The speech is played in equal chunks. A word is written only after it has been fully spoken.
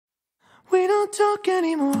don't talk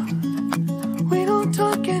anymore. We don't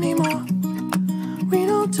talk anymore. We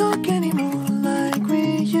don't talk anymore like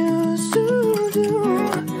we used to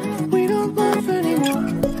do. We don't laugh anymore.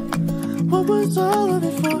 What was all of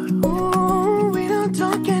it for? Ooh, we don't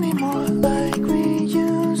talk anymore like we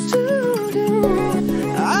used to do.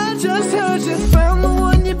 I just heard you found the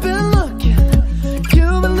one you've been looking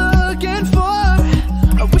for.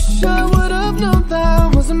 I wish I would have known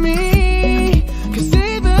that wasn't me. 'Cause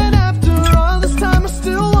even after all this time I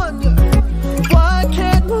still wonder why I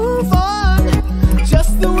can't move on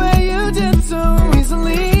just the way you did so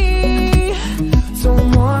easily.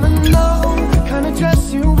 Don't wanna know the kind of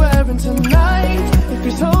dress you're wearing tonight, if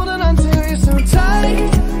he's holding on to you so tight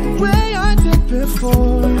the way I did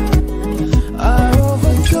before. I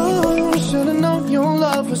overdosed, should've known your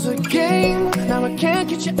love was a game. Now I can't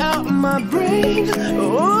get you out of my brain.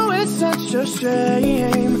 Oh, it's such a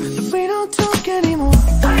shame that we don't talk anymore.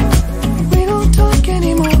 We don't talk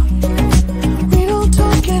anymore. We don't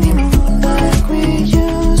talk anymore like we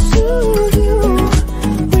used to do.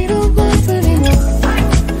 We don't laugh anymore.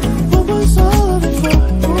 What was all of it for?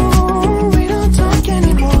 Oh, we don't talk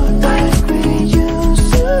anymore like we used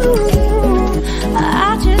to do.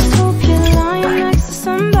 I just hope you're lying next to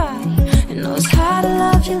somebody who knows how to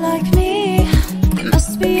love you like me. There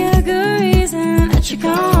must be a good reason that you're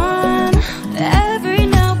gone. Every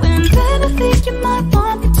now and then I think you might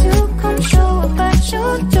want me to come show up at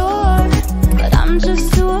your door, but I'm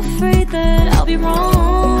just too afraid that I'll be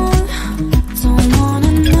wrong. Don't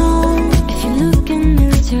wanna know if you're looking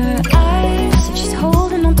into her eyes, if she's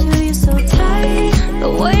holding on to you so tight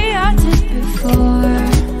the way I did before.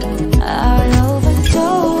 I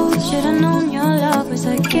overdosed, should've known your love was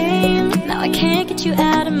a game. Now I can't get you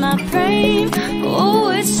out of my brain. Oh,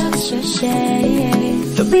 it's such a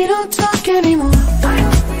shame that we don't talk anymore.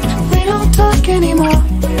 We don't talk anymore.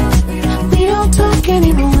 We don't talk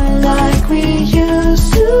anymore like we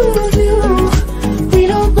used to do. We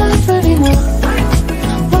don't laugh anymore.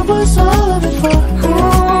 What was all of it for?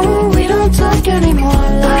 Oh, we don't talk anymore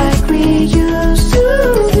like we used to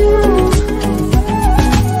do.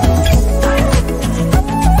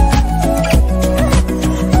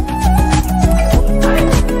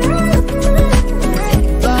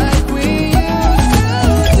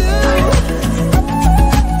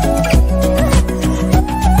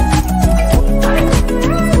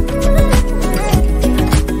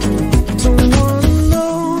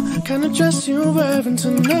 Dress you're wearing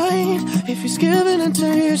tonight, if he's giving it to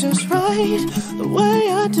you just right the way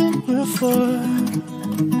I did before.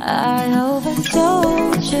 I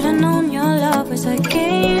overdosed, should've known your love was a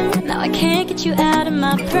game. Now I can't get you out of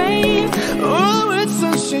my brain. Oh, it's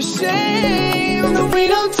such a shame that we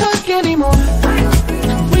don't talk anymore.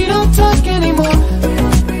 We don't talk anymore.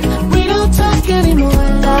 We don't talk anymore.